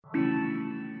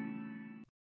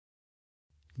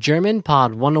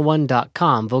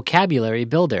GermanPod101.com Vocabulary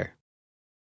Builder.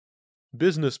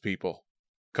 Business people.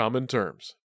 Common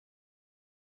terms.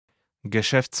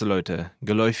 Geschäftsleute,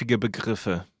 geläufige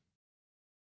Begriffe.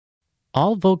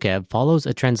 All vocab follows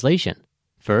a translation.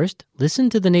 First, listen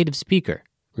to the native speaker.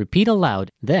 Repeat aloud,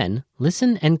 then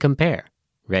listen and compare.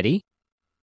 Ready?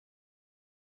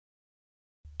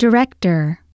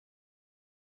 Director,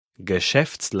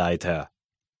 Geschäftsleiter.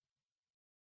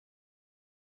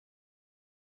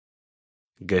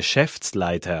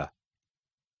 Geschäftsleiter.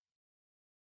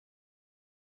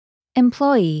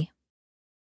 Employee,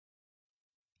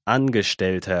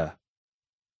 Angestellter.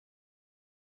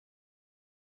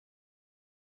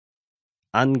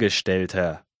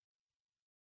 Angestellter.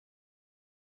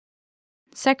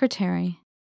 Secretary,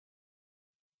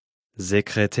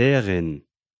 Sekretärin.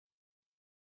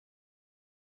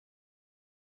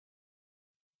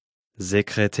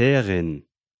 Sekretärin.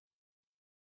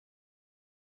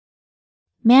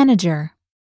 Manager,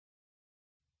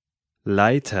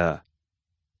 Leiter.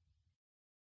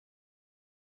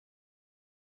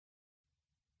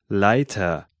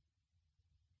 Leiter.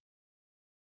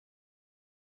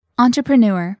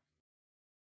 Entrepreneur,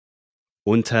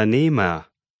 Unternehmer.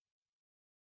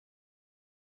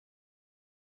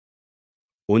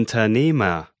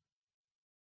 Unternehmer.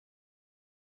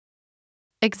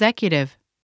 Executive,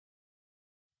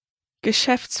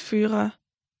 Geschäftsführer,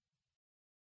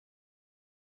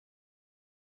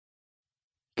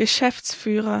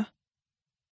 Geschäftsführer,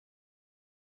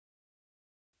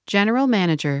 General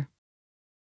Manager,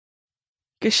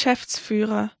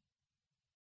 Geschäftsführer,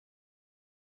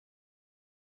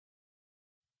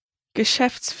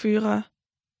 Geschäftsführer,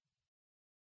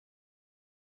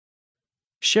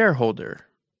 Shareholder.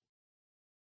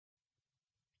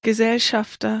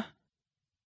 Gesellschafter,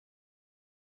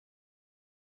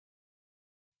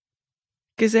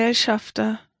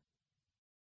 Gesellschafter,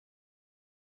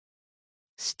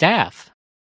 Staff,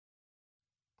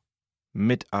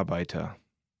 Mitarbeiter.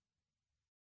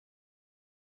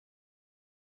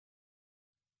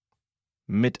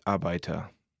 Mitarbeiter.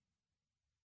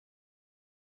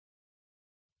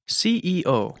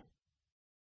 CEO.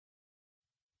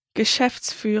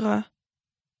 Geschäftsführer,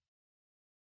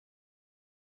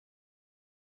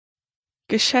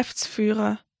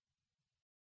 Geschäftsführer.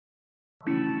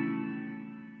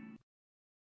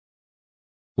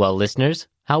 Well, listeners,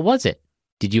 how was it?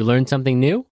 Did you learn something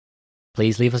new?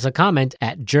 Please leave us a comment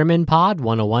at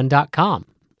GermanPod101.com.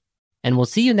 And we'll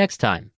see you next time.